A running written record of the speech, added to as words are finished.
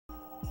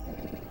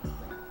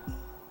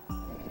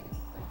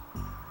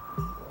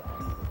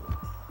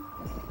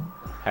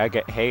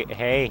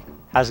Hey,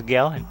 how's it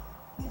going?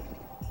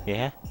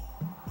 Yeah?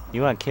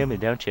 You want to kill me,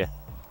 don't you?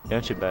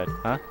 Don't you, bud?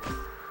 Huh?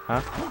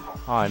 Huh?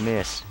 Oh, I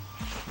missed.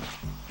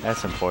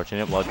 That's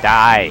unfortunate. Well,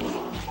 die!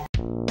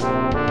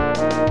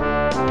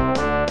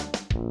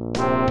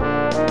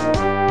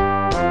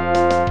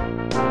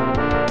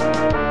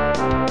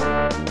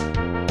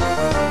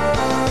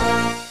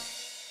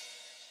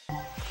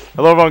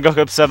 Hello everyone,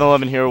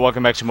 GokuUp711 here.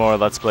 Welcome back to more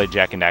Let's Play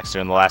Jak and Daxter.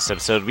 In the last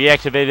episode, we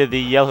activated the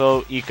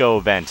yellow eco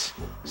event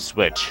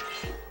switch.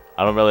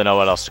 I don't really know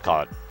what else to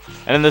call it.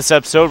 And in this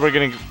episode, we're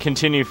going to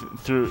continue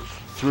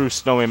through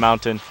Snowy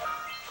Mountain,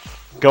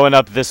 going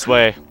up this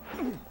way,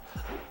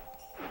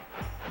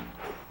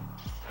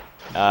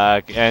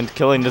 and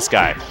killing this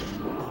guy.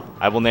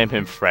 I will name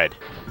him Fred.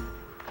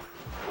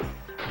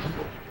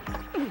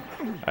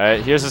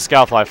 Alright, here's a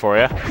Scoutfly for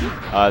you.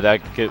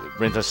 That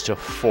brings us to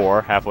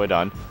 4, halfway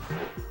done.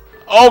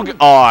 Oh,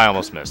 I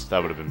almost missed.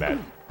 That would have been bad.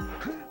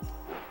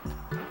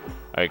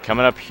 Alright,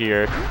 coming up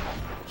here.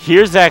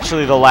 Here's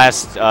actually the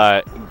last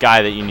guy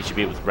that you need to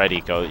beat with Red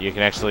Eco. You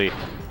can actually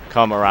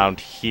come around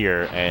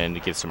here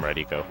and get some Red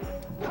Eco.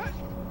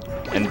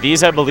 And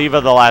these, I believe, are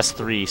the last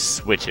 3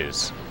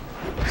 switches.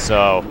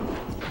 So,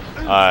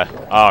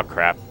 oh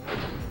crap.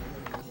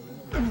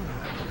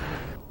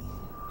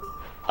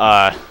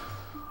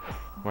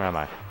 Where am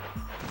I?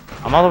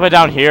 I'm all the way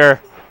down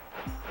here.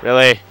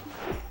 Really?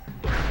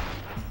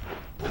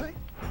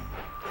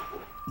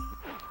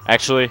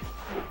 Actually,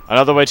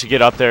 another way to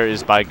get up there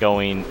is by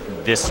going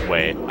this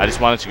way. I just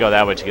wanted to go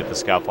that way to get the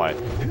Scoutfly.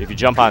 If you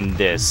jump on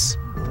this,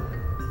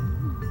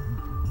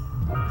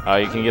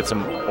 you can get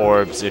some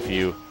orbs if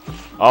you...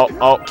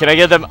 Oh, can I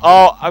get them?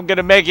 Oh, I'm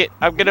gonna make it.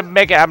 I'm gonna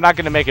make it. I'm not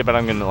gonna make it, but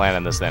I'm gonna land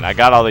on this then. I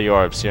got all the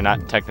orbs, so you're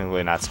not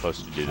technically not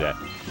supposed to do that.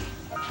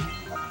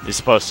 You're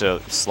supposed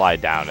to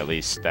slide down, at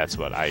least that's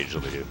what I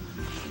usually do.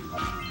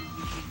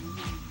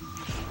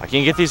 I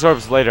can get these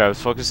orbs later. I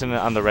was focusing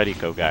on the Red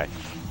Eco guy.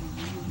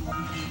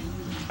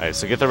 Alright,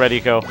 so get the Red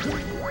Eco.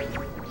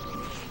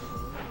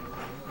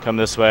 Come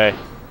this way.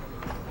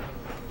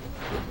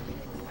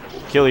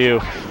 Kill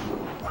you.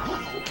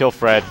 Kill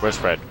Fred. Where's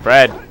Fred?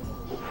 Fred!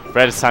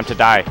 Fred, it's time to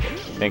die.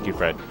 Thank you,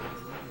 Fred.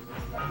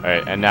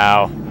 Alright, and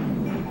now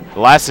the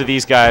last of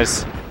these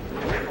guys.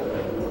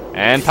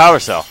 And Power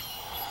Cell.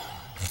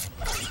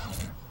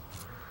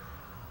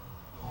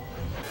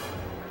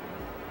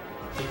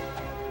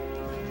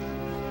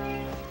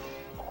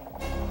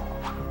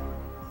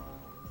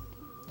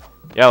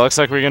 Yeah, looks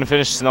like we're gonna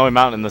finish Snowy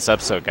Mountain in this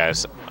episode,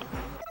 guys.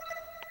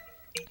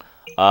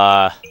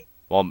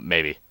 Well,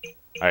 maybe.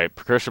 Alright,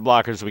 precursor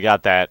blockers, we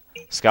got that.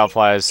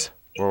 Scoutflies,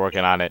 we're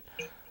working on it.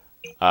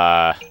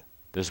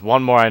 There's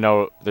one more I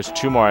know, there's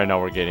 2 more I know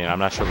we're getting. I'm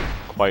not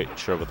quite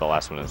sure what the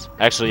last one is.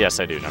 Actually, yes,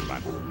 I do, never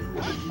mind.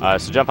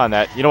 So jump on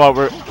that. You know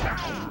what,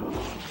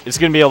 it's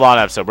gonna be a long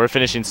episode. We're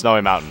finishing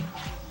Snowy Mountain.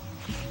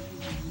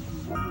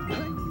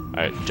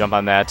 Alright, jump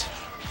on that.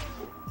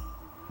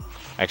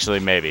 Actually,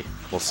 maybe.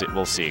 We'll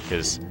see,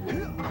 because...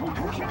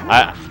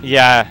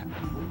 yeah.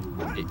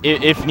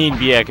 If need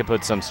be, I could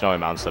put some Snowy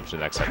Mountain stuff to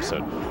the next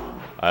episode.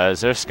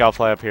 Is there a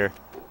Scoutfly up here?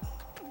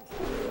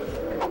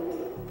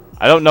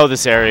 I don't know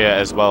this area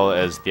as well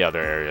as the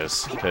other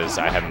areas, because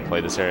I haven't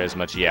played this area as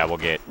much. Yeah, we'll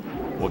get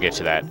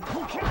to that.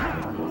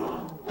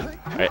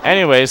 Alright,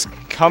 anyways,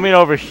 coming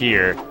over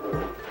here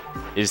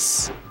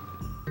is...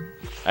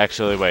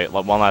 Actually, wait,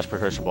 one last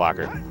precursor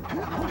blocker.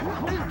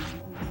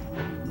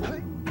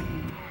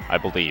 I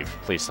believe.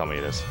 Please tell me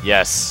it is.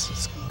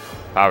 Yes.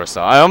 Power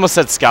Cell. I almost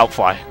said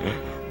Scoutfly.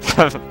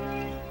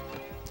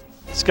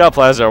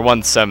 Scoutflies are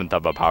 1/7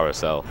 of a Power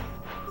Cell.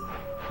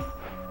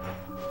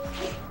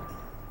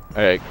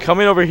 Alright,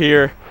 coming over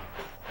here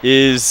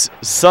is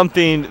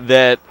something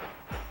that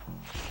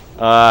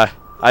that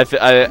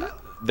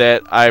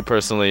I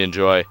personally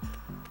enjoy.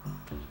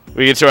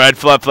 We get to ride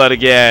Flat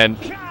again.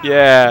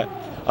 Yeah.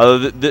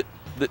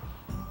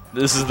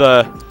 This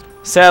is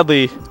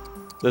sadly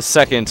the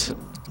second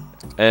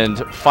and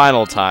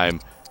final time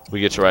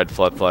we get to ride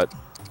Flat.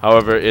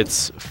 However,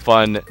 it's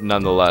fun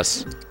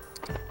nonetheless.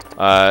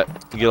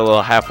 We get a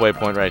little halfway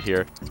point right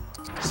here.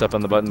 Step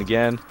on the button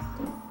again.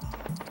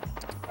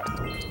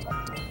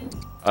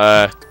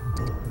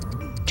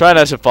 Try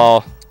not to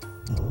fall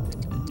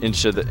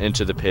into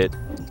the pit.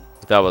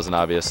 If that wasn't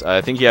obvious. I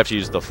think you have to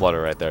use the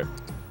flutter right there.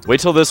 Wait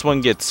till this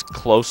one gets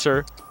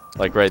closer,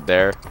 like right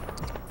there,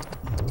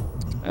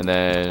 and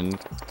then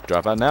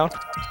drop out now.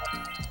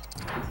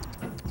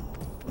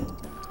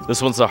 This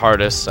one's the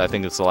hardest. I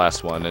think it's the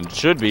last one, and it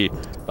should be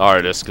the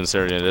hardest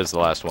considering it is the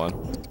last one.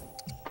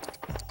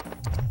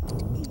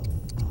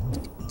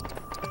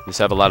 These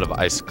have a lot of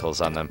icicles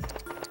on them.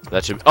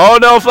 That should. Oh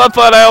no, Flat!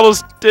 I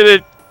almost did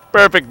it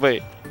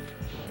perfectly.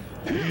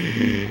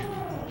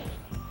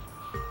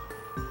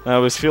 I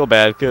always feel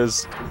bad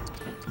because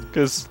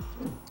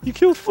you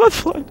killed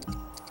Flat.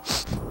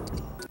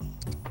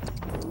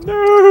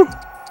 No.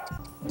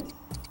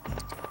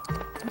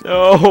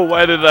 No,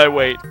 why did I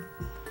wait?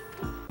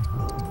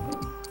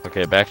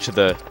 Okay, back to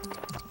the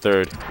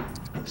 3rd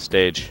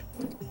stage.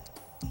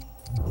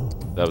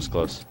 That was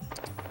close.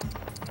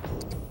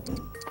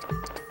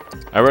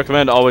 I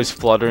recommend always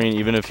fluttering,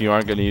 even if you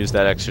aren't going to use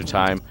that extra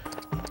time.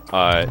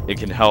 It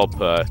can help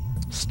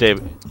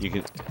you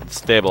can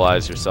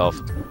stabilize yourself.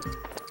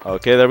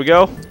 Okay, there we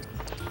go.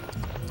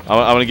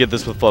 I'm gonna get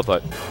this with Flut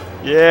Flut.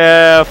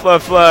 Yeah,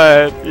 Flut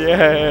Flut.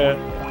 Yeah.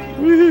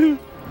 Woo.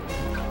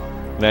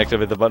 Can I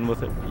activate the button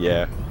with it?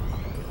 Yeah.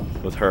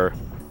 With her.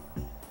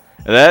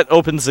 And that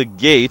opens a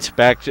gate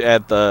back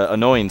at the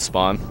annoying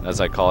spawn, as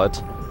I call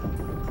it.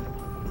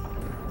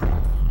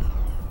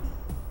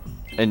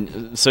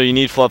 And so you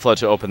need Flut Flut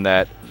to open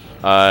that.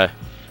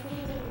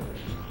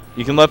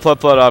 You can let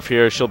Flut Flut off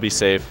here. She'll be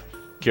safe.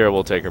 Kira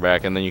will take her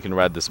back, and then you can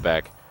ride this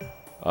back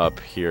up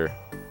here,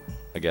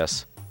 I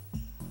guess.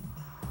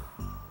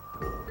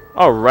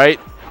 Oh, right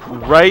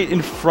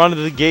in front of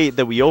the gate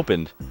that we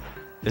opened.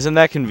 Isn't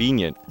that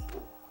convenient?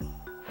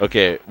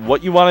 Okay,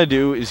 what you want to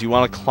do is you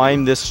want to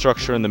climb this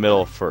structure in the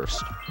middle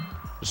first.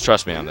 Just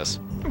trust me on this.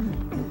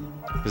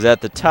 Because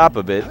at the top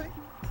of it,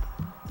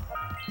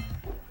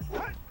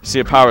 you see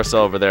a power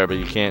cell over there, but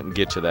you can't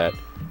get to that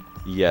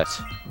yet.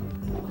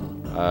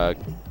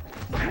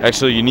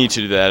 Actually, you need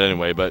to do that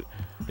anyway, but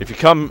if you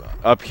come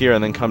up here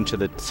and then come to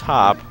the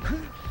top,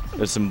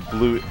 there's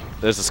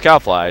a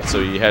scout fly, so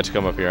you had to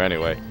come up here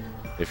anyway,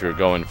 if you're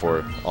going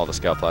for all the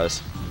scout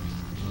flies.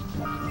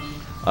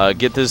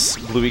 Get this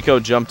blue eco,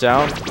 jump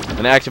down,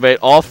 and activate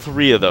all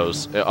 3 of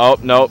those. Oh,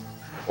 no,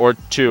 or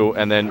 2,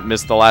 and then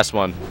miss the last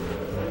one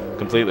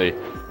completely.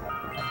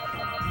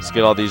 Let's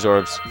get all these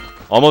orbs.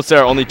 Almost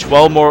there, only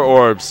 12 more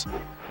orbs,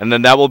 and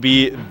then that will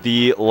be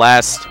the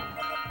last.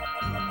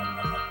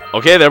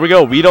 Okay, there we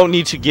go. We don't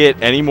need to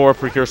get any more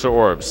precursor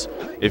orbs.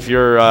 If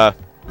you're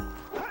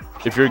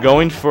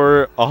going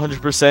for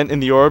 100% in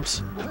the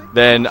orbs,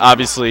 then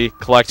obviously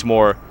collect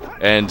more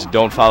and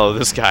don't follow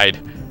this guide.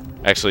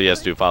 Actually,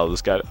 yes, do follow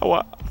this guide. I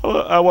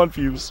want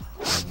views.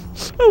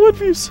 I want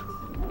views.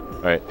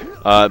 All right,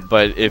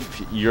 but if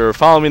you're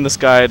following this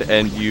guide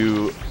and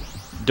you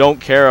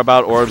don't care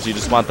about orbs, you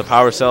just want the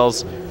power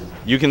cells,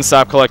 you can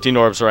stop collecting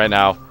orbs right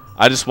now.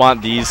 I just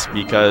want these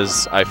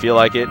because I feel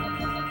like it.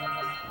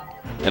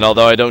 And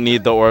although I don't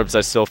need the orbs,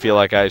 I still feel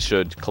like I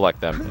should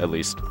collect them, at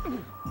least.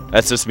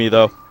 That's just me,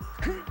 though.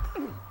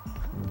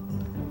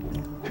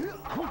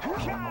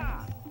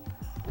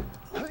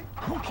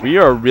 We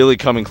are really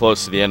coming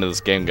close to the end of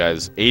this game,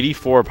 guys.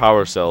 84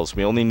 power cells.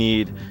 We only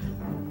need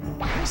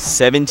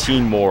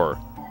 17 more.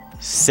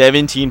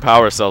 17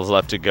 power cells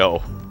left to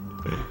go.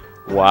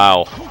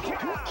 Wow.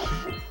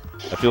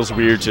 It feels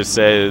weird to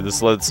say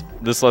this Let's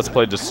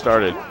Play just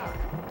started.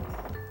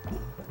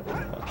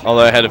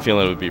 Although I had a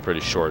feeling it would be pretty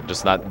short,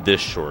 just not this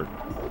short.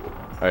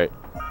 Alright.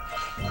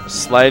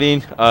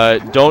 Sliding.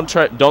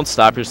 Don't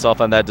stop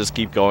yourself on that, just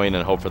keep going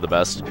and hope for the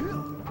best.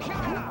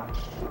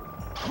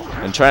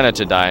 And try not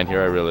to die in here.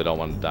 I really don't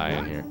want to die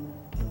in here.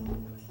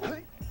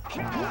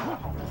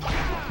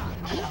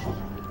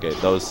 Okay,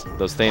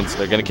 those things,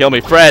 they're gonna kill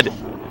me. Fred!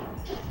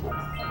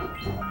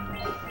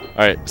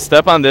 Alright,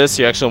 step on this.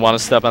 You actually want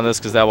to step on this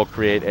because that will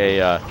create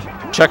a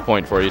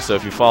checkpoint for you. So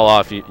if you fall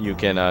off, you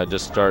can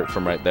just start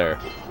from right there.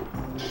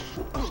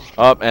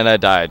 Oh, and I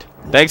died.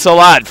 Thanks a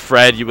lot,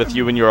 Fred, with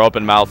you and your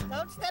open mouth.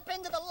 Don't step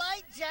into the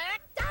light,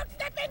 Jack! Don't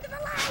step into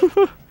the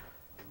light!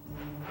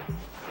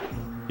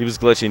 He was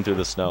glitching through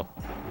the snow.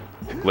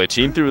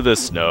 Glitching through the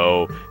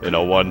snow in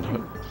a one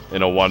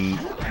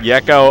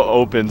Yeko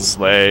open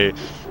sleigh.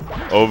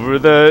 Over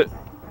the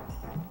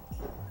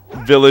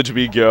village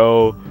we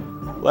go,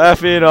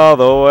 laughing all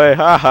the way.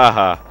 Ha ha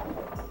ha.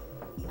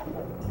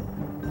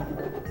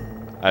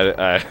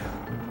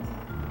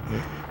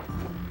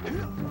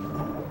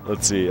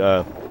 Let's see,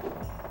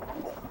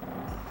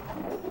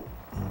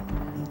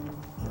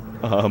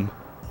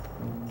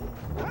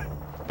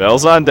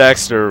 bells on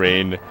Daxter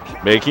ring,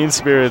 making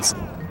spirits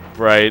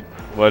bright.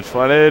 What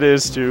fun it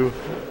is to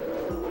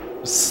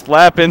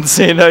slap and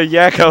sing a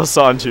Yakko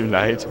song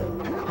tonight.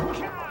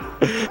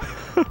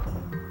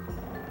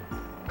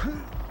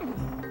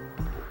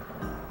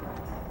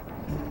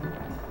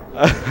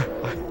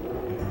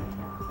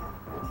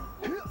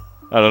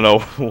 I don't know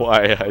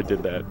why I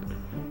did that.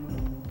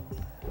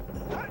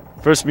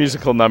 First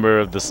musical number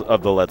of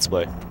the Let's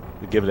Play.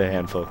 Give it a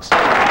hand, folks.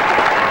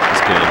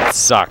 Just kidding, it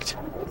sucked.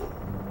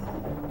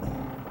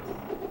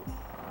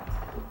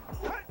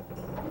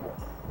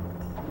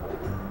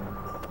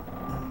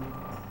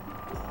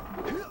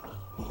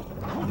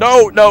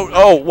 No,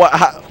 oh, what?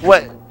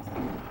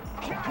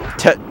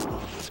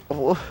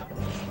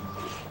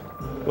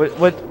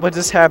 What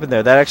just happened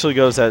there? That actually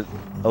goes at a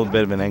little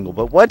bit of an angle,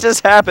 but what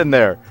just happened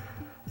there?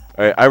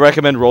 Alright, I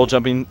recommend roll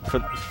jumping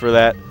for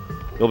that.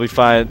 You'll be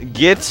fine.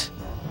 Get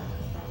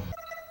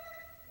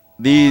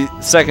the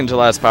second to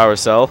last power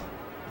cell.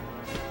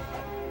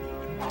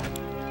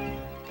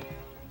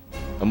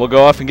 And we'll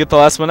go off and get the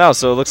last one out,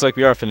 so it looks like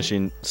we are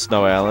finishing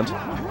Snow Island.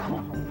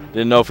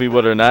 Didn't know if we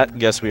would or not.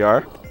 Guess we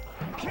are.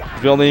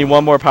 We only need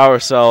one more power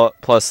cell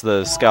plus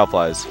the scout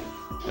flies.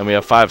 And we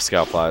have 5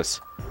 scout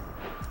flies.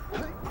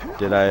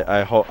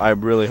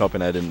 I'm really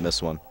hoping I didn't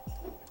miss one.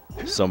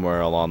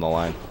 Somewhere along the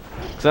line.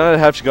 So then I'd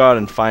have to go out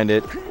and find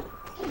it.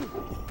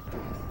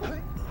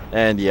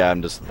 And yeah,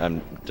 I'm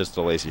just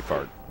a lazy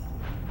fart.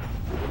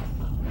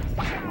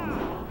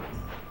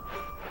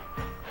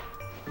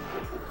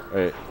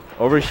 Alright,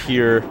 over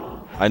here.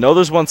 I know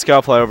there's one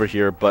Scoutfly over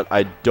here, but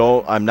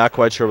I'm not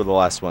quite sure where the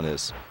last one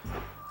is.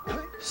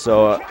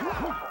 So,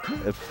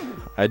 if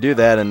I do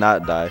that and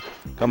not die,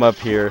 come up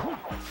here,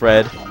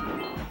 Fred.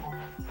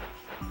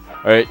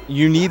 Alright,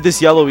 you need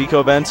this yellow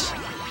eco vent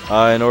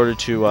or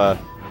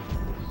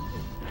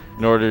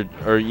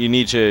you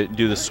need to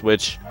do the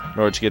switch in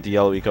order to get the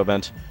yellow eco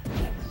vent.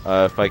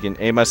 If I can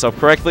aim myself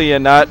correctly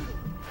and not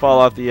fall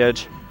off the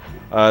edge.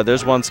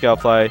 There's one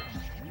Scoutfly.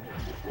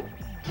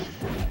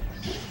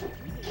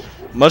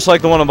 Much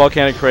like the one on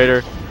Volcanic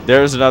Crater,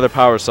 there's another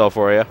power cell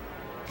for you.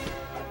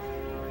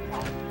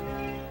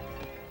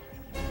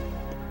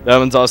 That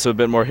one's also a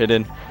bit more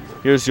hidden.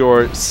 Here's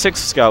your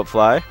 6th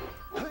Scoutfly.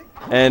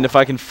 And if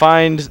I can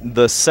find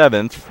the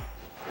 7th,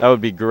 that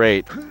would be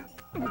great.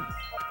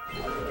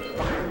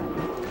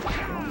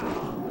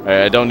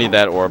 Alright, I don't need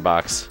that ore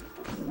box.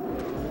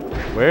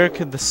 Where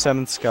could the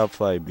 7th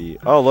Scoutfly be?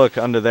 Oh, look,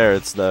 under there,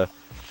 it's the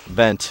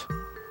vent.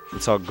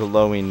 It's all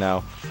glowing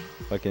now.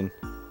 Fucking...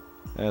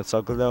 And it's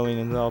all glowing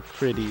and all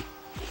pretty.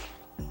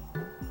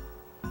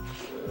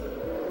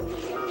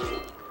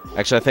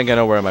 Actually, I think I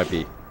know where it might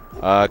be.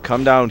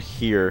 Come down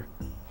here.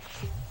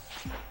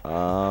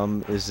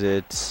 Is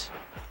it...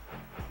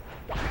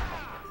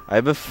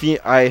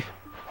 I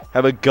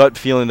have a gut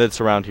feeling that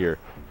it's around here.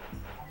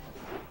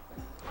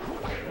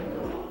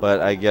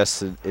 But I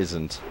guess it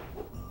isn't.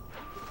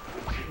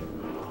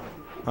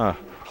 Huh.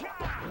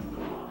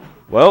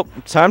 Well,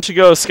 time to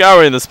go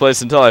scouring this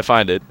place until I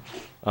find it.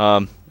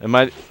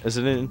 Is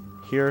it in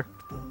here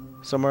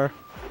somewhere?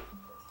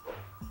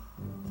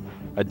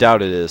 I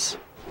doubt it is.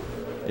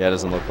 Yeah, it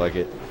doesn't look like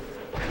it.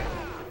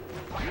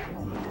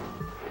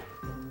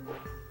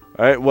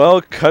 Alright,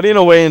 well, cutting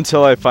away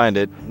until I find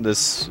it.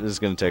 This is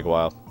going to take a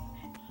while.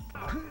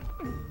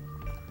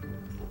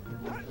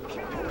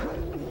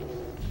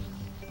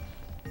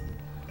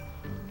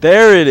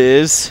 There it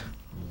is.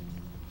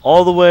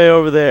 All the way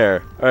over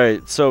there.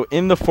 Alright, so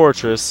in the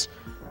fortress,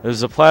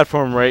 there's a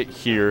platform right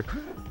here.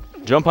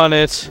 Jump on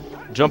it,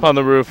 jump on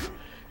the roof,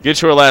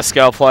 get your last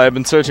Scoutfly. I've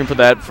been searching for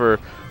that for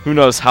who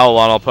knows how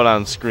long. I'll put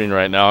on screen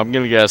right now. I'm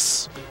going to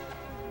guess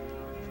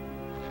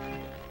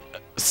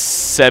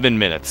 7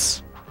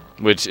 minutes,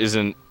 which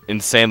isn't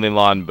insanely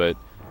long, but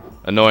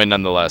annoying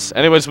nonetheless.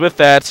 Anyways, with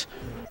that,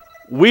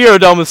 we are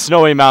done with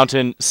Snowy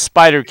Mountain,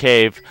 Spider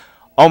Cave,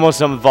 almost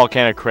done with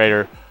Volcanic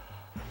Crater.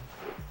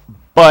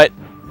 But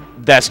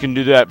that's gonna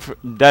do it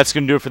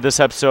for this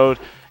episode.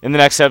 In the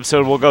next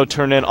episode, we'll go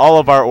turn in all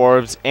of our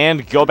orbs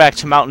and go back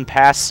to Mountain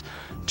Pass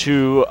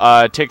to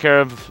take care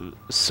of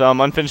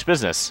some unfinished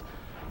business.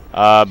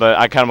 But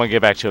I kind of want to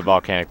get back to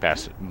Volcanic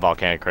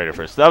Crater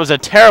first. That was a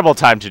terrible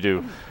time to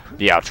do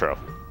the outro.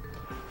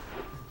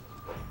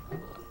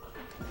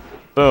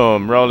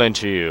 Boom, roll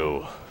into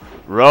you.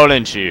 Roll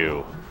into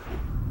you.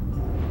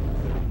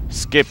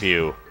 Skip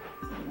you.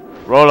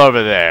 Roll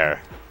over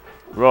there.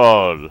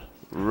 Roll.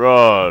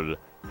 Roll.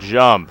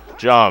 Jump.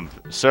 Jump.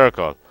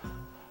 Circle.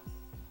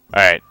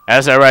 Alright,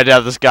 as I ride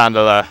down this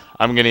gondola,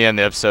 I'm going to end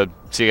the episode.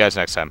 See you guys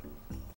next time.